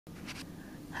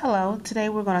Hello, today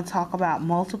we're going to talk about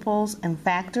multiples and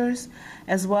factors,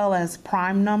 as well as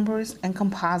prime numbers and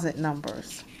composite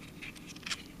numbers.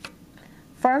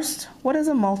 First, what is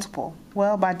a multiple?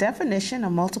 Well, by definition, a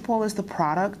multiple is the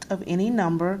product of any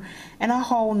number, and a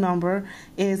whole number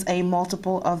is a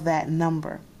multiple of that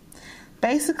number.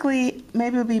 Basically,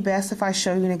 maybe it would be best if I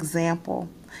show you an example.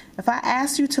 If I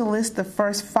asked you to list the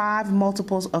first 5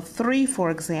 multiples of 3, for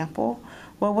example,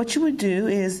 well, what you would do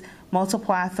is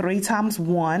multiply 3 times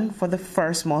 1 for the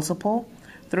first multiple,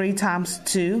 3 times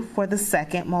 2 for the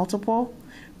second multiple,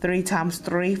 3 times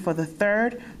 3 for the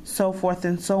third, so forth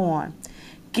and so on,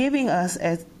 giving us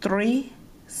as 3,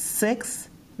 6,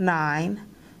 9,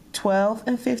 12,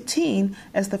 and 15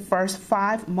 as the first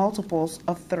 5 multiples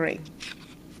of 3.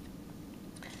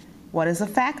 What is a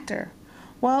factor?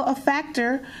 Well, a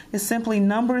factor is simply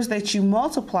numbers that you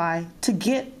multiply to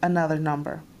get another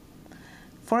number.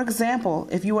 For example,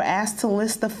 if you were asked to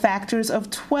list the factors of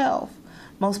 12,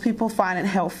 most people find it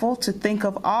helpful to think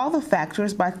of all the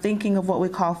factors by thinking of what we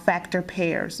call factor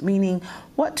pairs, meaning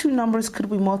what 2 numbers could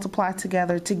we multiply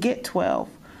together to get 12?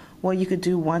 Well, you could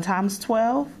do 1 times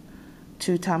 12,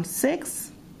 2 times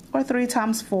 6, or 3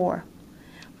 times 4.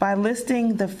 By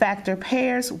listing the factor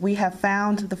pairs, we have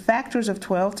found the factors of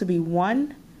 12 to be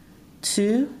 1,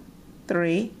 2,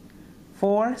 3,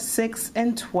 4, 6,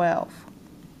 and 12.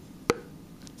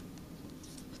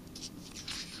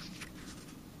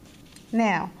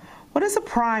 Now, what is a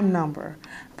prime number?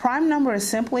 A prime number is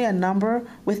simply a number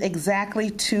with exactly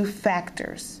 2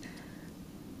 factors.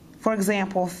 For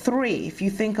example, 3. If you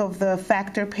think of the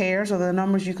factor pairs or the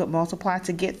numbers you could multiply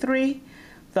to get 3,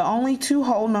 the only 2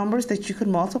 whole numbers that you could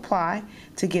multiply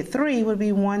to get 3 would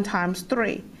be 1 times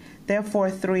 3. Therefore,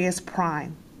 3 is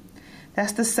prime.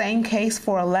 That's the same case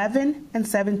for 11 and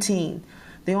 17.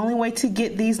 The only way to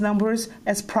get these numbers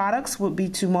as products would be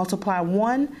to multiply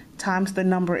 1 times the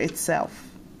number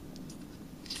itself.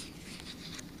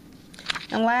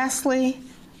 And lastly,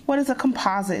 what is a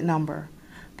composite number?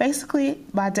 Basically,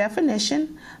 by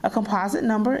definition, a composite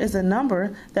number is a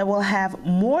number that will have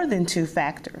more than 2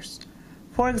 factors.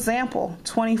 For example,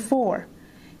 24.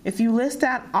 If you list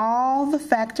out all the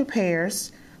factor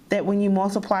pairs that when you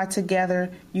multiply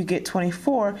together you get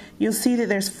 24, you'll see that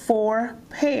there's 4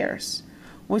 pairs,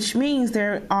 which means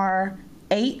there are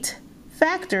 8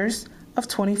 factors of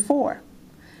 24.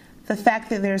 The fact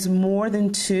that there's more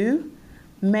than 2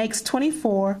 makes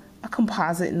 24 a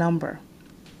composite number.